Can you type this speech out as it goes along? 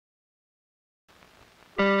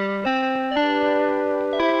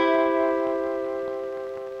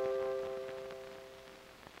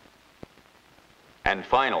And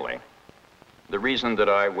finally, the reason that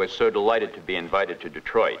I was so delighted to be invited to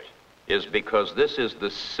Detroit is because this is the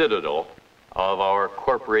citadel of our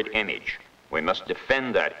corporate image. We must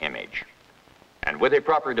defend that image. And with a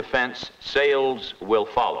proper defense, sales will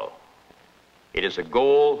follow. It is a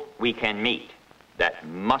goal we can meet that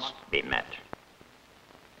must be met.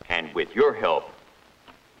 And with your help,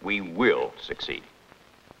 we will succeed.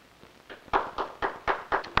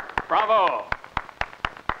 Bravo!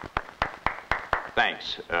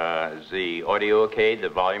 Thanks. Is the audio okay? The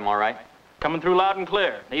volume all right? Coming through loud and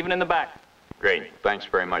clear, even in the back. Great. Thanks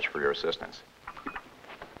very much for your assistance.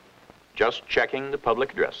 Just checking the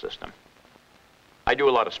public address system. I do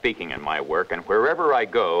a lot of speaking in my work, and wherever I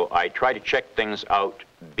go, I try to check things out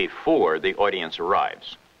before the audience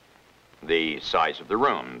arrives. The size of the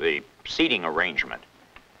room, the seating arrangement,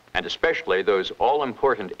 and especially those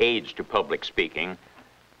all-important aids to public speaking,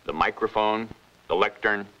 the microphone, the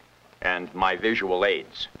lectern, and my visual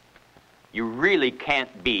aids. You really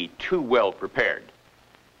can't be too well prepared.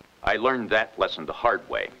 I learned that lesson the hard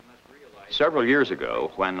way. Several years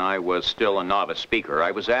ago, when I was still a novice speaker, I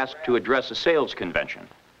was asked to address a sales convention.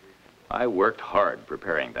 I worked hard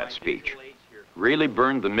preparing that speech. Really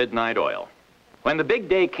burned the midnight oil. When the big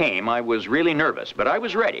day came, I was really nervous, but I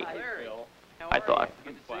was ready. I thought.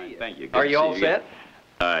 Thank you. Are you all set?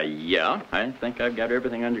 Yeah, I think I've got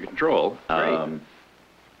everything under control. Great.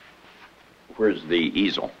 Where's the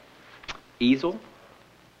easel? Easel?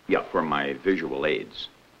 Yeah, for my visual aids.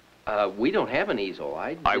 We don't have an easel.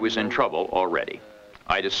 I was in trouble already.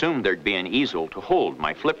 I'd assumed there'd be an easel to hold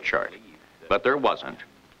my flip chart, but there wasn't,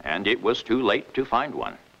 and it was too late to find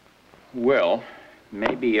one. Well,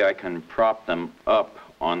 maybe I can prop them up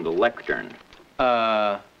on the lectern.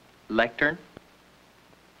 Lectern?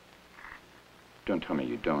 Don't tell me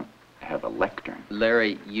you don't have a lectern.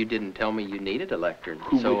 Larry, you didn't tell me you needed a lectern.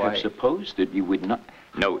 Who would have supposed that you would not?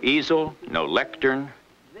 No easel, no lectern.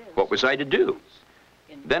 What was I to do?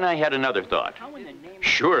 Then I had another thought.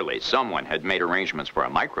 Surely someone had made arrangements for a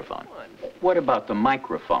microphone. What about the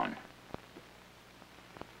microphone?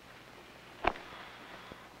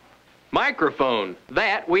 Microphone.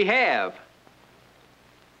 That we have.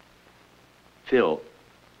 Phil,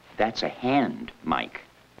 that's a hand mic.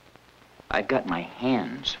 I've got my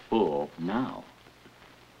hands full now.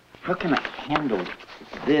 How can I handle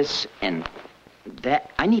this and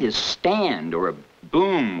that? I need a stand or a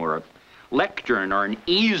boom or a lectern or an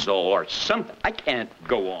easel or something. I can't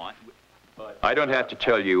go on. I don't have to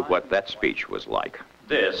tell you what that speech was like.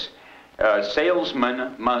 This,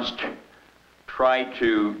 salesman must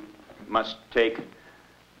take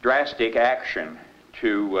drastic action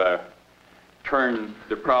to turn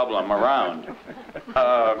the problem around.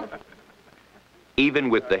 Even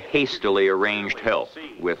with the hastily arranged help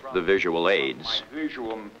with the visual aids,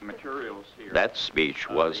 that speech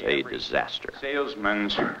was a disaster.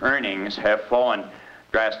 Salesmen's earnings have fallen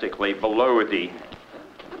drastically below the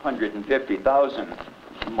 150,000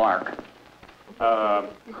 mark.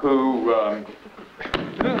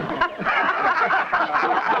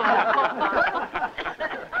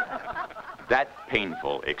 That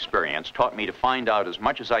painful experience taught me to find out as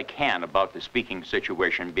much as I can about the speaking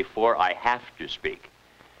situation before I have to speak.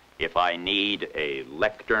 If I need a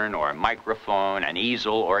lectern or a microphone, an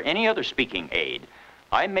easel, or any other speaking aid,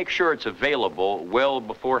 I make sure it's available well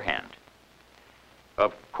beforehand.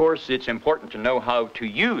 Of course, it's important to know how to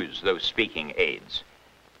use those speaking aids.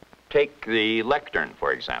 Take the lectern,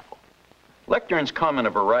 for example. Lecterns come in a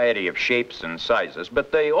variety of shapes and sizes,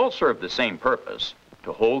 but they all serve the same purpose: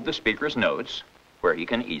 to hold the speaker's notes where he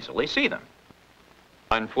can easily see them.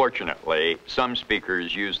 Unfortunately, some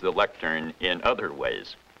speakers use the lectern in other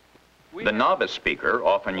ways. The novice speaker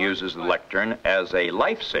often uses the lectern as a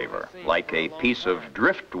lifesaver, like a piece of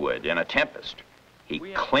driftwood in a tempest. He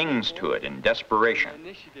clings to it in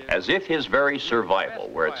desperation, as if his very survival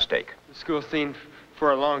were at stake. The school scene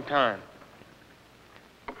for a long time.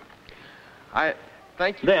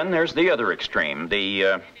 Thank you. Then there's the other extreme,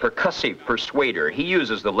 the percussive persuader. He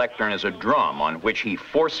uses the lectern as a drum on which he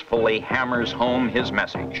forcefully hammers home his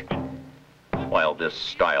message. While this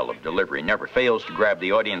style of delivery never fails to grab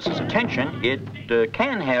the audience's attention, it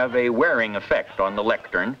can have a wearing effect on the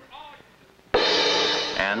lectern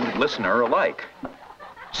and listener alike.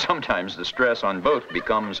 Sometimes the stress on both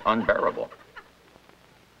becomes unbearable.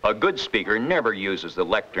 A good speaker never uses the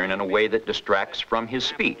lectern in a way that distracts from his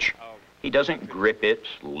speech. He doesn't grip it,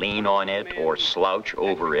 lean on it, or slouch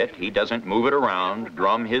over it. He doesn't move it around,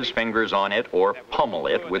 drum his fingers on it, or pummel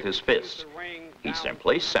it with his fists. He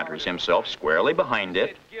simply centers himself squarely behind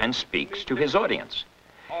it and speaks to his audience.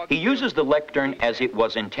 He uses the lectern as it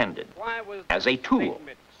was intended, as a tool,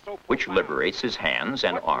 which liberates his hands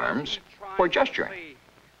and arms for gesturing.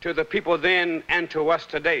 To the people then and to us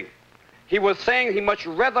today. He was saying he much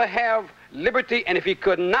rather have liberty, and if he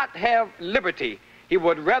could not have liberty, he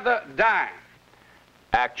would rather die.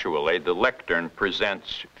 Actually, the lectern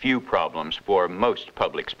presents few problems for most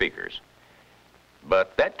public speakers.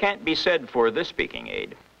 But that can't be said for this speaking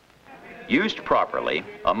aid. Used properly,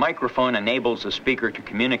 a microphone enables a speaker to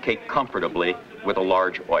communicate comfortably with a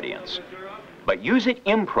large audience. But use it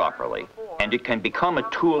improperly, and it can become a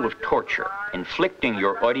tool of torture, inflicting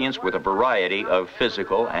your audience with a variety of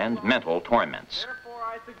physical and mental torments. Therefore,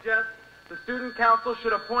 I suggest the Student Council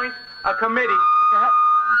should appoint a committee to help.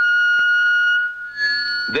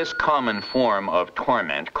 This common form of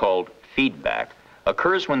torment, called feedback,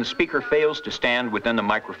 occurs when the speaker fails to stand within the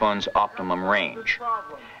microphone's optimum range,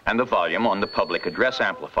 and the volume on the public address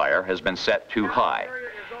amplifier has been set too high.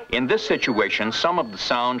 In this situation, some of the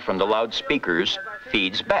sound from the loudspeakers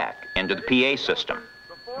feeds back into the PA system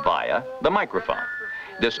via the microphone.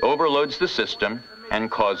 This overloads the system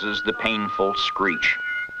and causes the painful screech.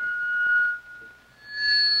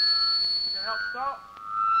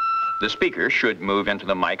 The speaker should move into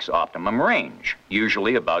the mic's optimum range,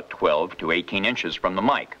 usually about 12 to 18 inches from the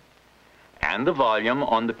mic. And the volume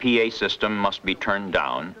on the PA system must be turned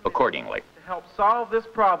down accordingly. To help solve this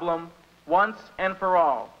problem once and for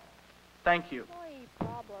all. Thank you.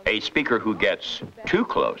 A speaker who gets too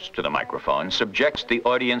close to the microphone subjects the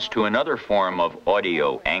audience to another form of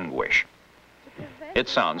audio anguish. It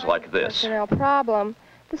sounds like this. Personnel problem.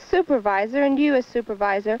 The supervisor, and you as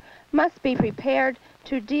supervisor, must be prepared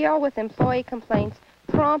to deal with employee complaints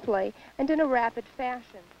promptly and in a rapid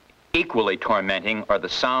fashion. Equally tormenting are the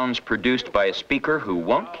sounds produced by a speaker who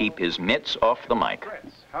won't keep his mitts off the mic.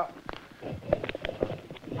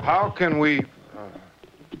 How can we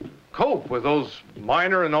cope with those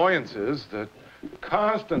minor annoyances that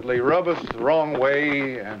constantly rub us the wrong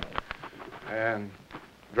way and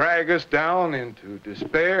drag us down into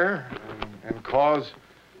despair and cause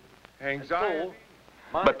anxiety?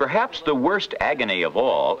 But perhaps the worst agony of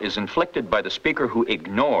all is inflicted by the speaker who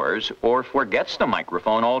ignores or forgets the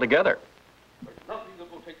microphone altogether. There's nothing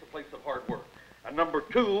that will take the place of hard work. And number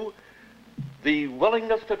two, the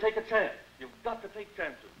willingness to take a chance. You've got to take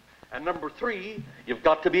chances. And number three, you've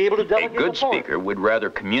got to be able to delegate. A good speaker would rather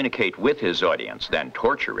communicate with his audience than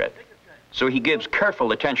torture it. So he gives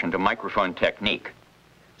careful attention to microphone technique.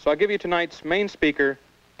 So I'll give you tonight's main speaker,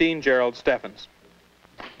 Dean Gerald Steffens.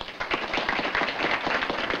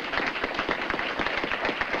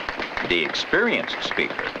 The experienced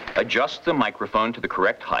speaker adjusts the microphone to the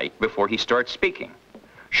correct height before he starts speaking.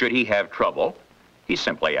 Should he have trouble, he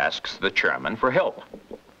simply asks the chairman for help.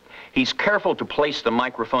 He's careful to place the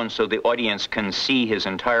microphone so the audience can see his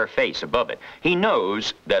entire face above it. He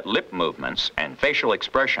knows that lip movements and facial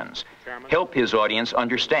expressions help his audience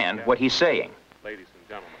understand what he's saying. Ladies and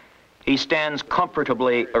gentlemen. He stands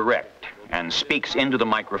comfortably erect and speaks into the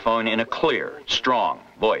microphone in a clear, strong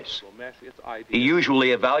voice. He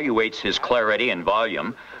usually evaluates his clarity and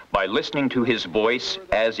volume by listening to his voice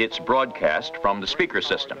as it's broadcast from the speaker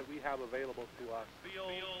system.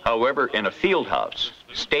 However, in a field house,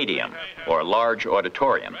 stadium, or large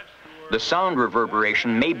auditorium, the sound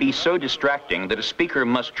reverberation may be so distracting that a speaker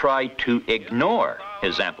must try to ignore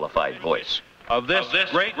his amplified voice. Of this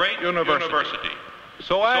great university.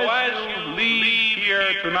 So as you leave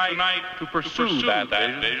here tonight to pursue that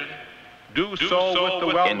vision, do so with the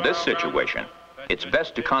welcome. In this situation, it's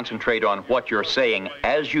best to concentrate on what you're saying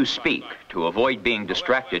as you speak to avoid being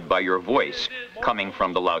distracted by your voice coming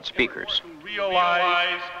from the loudspeakers.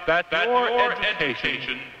 Realize that your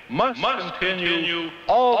education must continue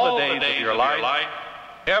all the days of your life,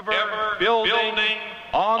 ever building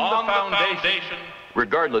on the foundation.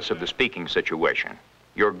 Regardless of the speaking situation,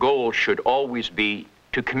 your goal should always be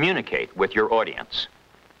to communicate with your audience.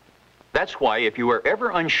 That's why if you are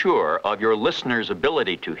ever unsure of your listener's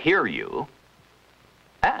ability to hear you,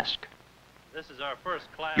 ask. This is our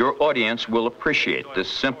first class. Your audience will appreciate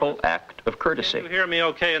this simple act of courtesy. Can you hear me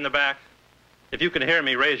okay in the back? If you can hear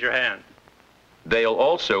me, raise your hand. They'll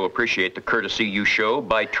also appreciate the courtesy you show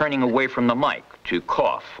by turning away from the mic to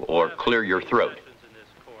cough or clear your throat.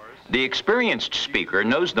 The experienced speaker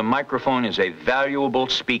knows the microphone is a valuable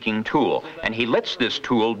speaking tool, and he lets this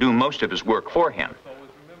tool do most of his work for him.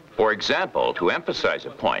 For example, to emphasize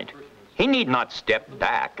a point, he need not step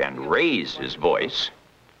back and raise his voice.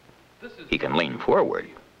 He can lean forward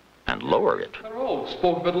and lower it. Thoreau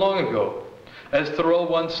spoke of it long ago. As Thoreau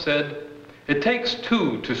once said, "It takes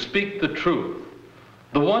two to speak the truth,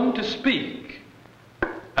 the one to speak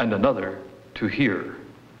and another to hear."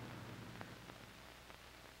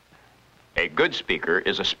 A good speaker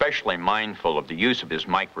is especially mindful of the use of his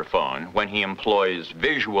microphone when he employs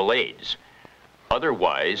visual aids.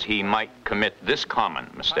 Otherwise, he might commit this common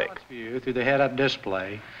mistake. Pilot's view through the head-up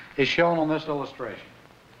display is shown on this illustration.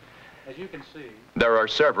 As you can see, There are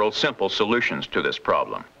several simple solutions to this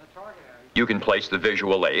problem. You can place the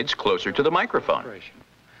visual aids closer to the microphone.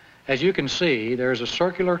 as you can see, there is a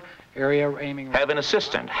circular area aiming. Have an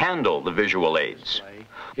assistant handle the visual aids.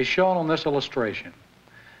 Is shown on this illustration.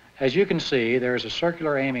 As you can see, there is a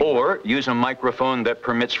circular aiming. Or use a microphone that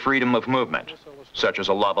permits freedom of movement, such as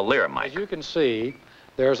a lavalier mic. As you can see,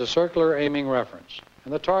 there is a circular aiming reference.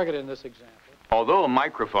 And the target in this example. Although a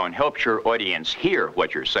microphone helps your audience hear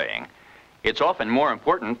what you're saying, it's often more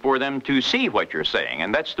important for them to see what you're saying,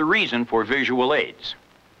 and that's the reason for visual aids.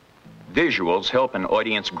 Visuals help an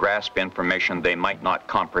audience grasp information they might not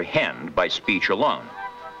comprehend by speech alone.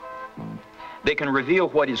 They can reveal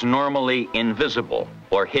what is normally invisible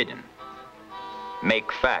or hidden,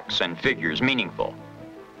 make facts and figures meaningful,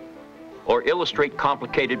 or illustrate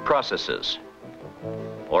complicated processes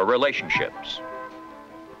or relationships.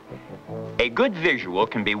 A good visual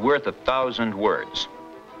can be worth 1,000 words.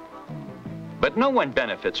 But no one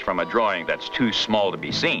benefits from a drawing that's too small to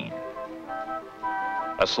be seen,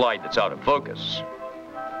 a slide that's out of focus,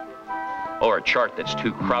 or a chart that's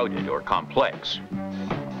too crowded or complex.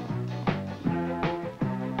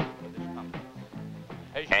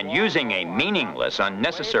 And using a meaningless,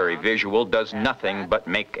 unnecessary visual does nothing but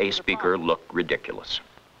make a speaker look ridiculous.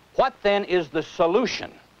 What then is the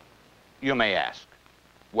solution, you may ask?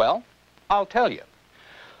 Well, I'll tell you.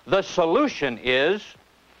 The solution is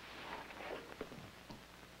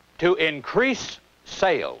to increase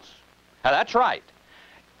sales. Now, that's right.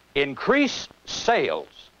 Increase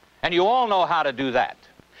sales. And you all know how to do that.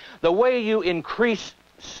 The way you increase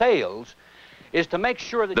sales is to make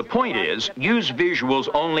sure that... The point is, use visuals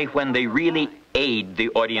only when they really aid the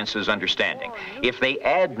audience's understanding. If they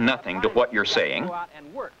add nothing to what you're saying,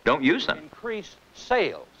 don't use them. Increase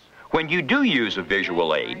sales. When you do use a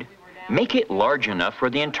visual aid, make it large enough for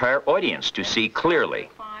the entire audience to see clearly.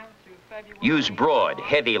 Use broad,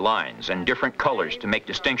 heavy lines and different colors to make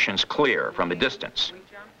distinctions clear from a distance.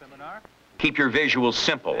 Keep your visuals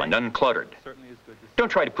simple and uncluttered. Don't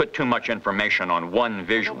try to put too much information on one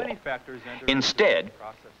visual. Instead,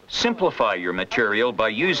 simplify your material by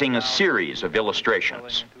using a series of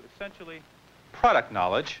illustrations. Essentially, product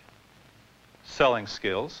knowledge, selling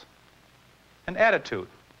skills, and attitude.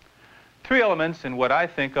 3 elements in what I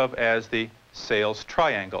think of as the sales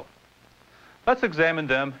triangle. Let's examine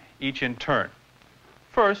them each in turn.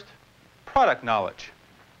 First, product knowledge.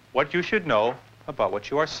 What you should know about what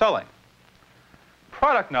you are selling.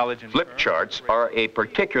 Product knowledge in Flip charts are a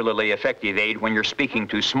particularly effective aid when you're speaking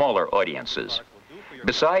to smaller audiences.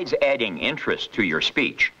 Besides adding interest to your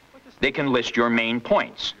speech, they can list your main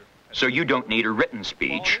points, so you don't need a written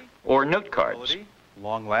speech or note cards.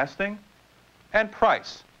 Long-lasting, and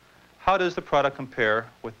price. How does the product compare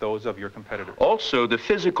with those of your competitors? Also, the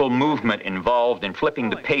physical movement involved in flipping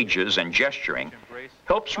the pages and gesturing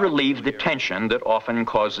helps relieve the tension that often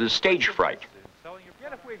causes stage fright.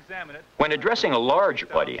 When addressing a large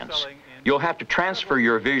audience, you'll have to transfer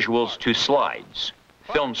your visuals to slides,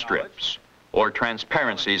 film strips, or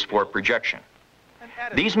transparencies for projection.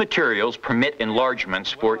 These materials permit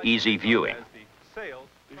enlargements for easy viewing.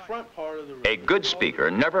 A good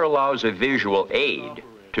speaker never allows a visual aid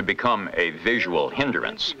to become a visual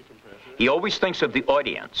hindrance. He always thinks of the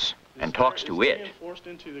audience and talks to it,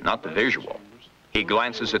 not the visual. He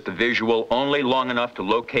glances at the visual only long enough to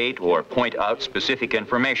locate or point out specific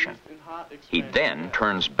information. He then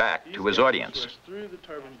turns back to his audience.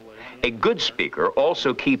 A good speaker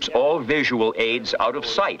also keeps all visual aids out of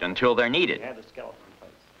sight until they're needed.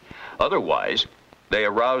 Otherwise, they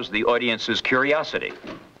arouse the audience's curiosity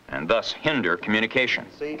and thus hinder communication.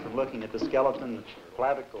 See from looking at the skeleton, the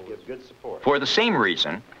clavicle gives good support. For the same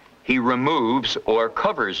reason, he removes or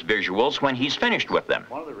covers visuals when he's finished with them.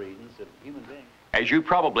 One of the reasons that human beings... As you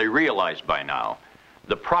probably realize by now,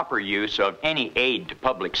 the proper use of any aid to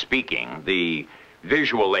public speaking, the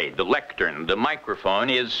visual aid, the lectern, the microphone,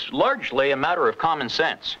 is largely a matter of common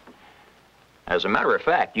sense. As a matter of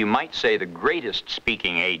fact, you might say the greatest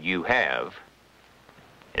speaking aid you have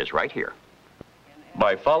is right here.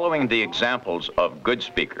 By following the examples of good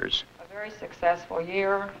speakers, A very successful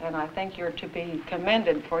year, and I think you're to be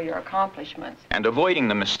commended for your accomplishments. and avoiding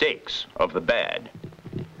the mistakes of the bad,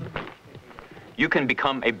 you can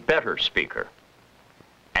become a better speaker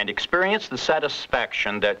and experience the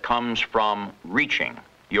satisfaction that comes from reaching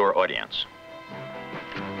your audience.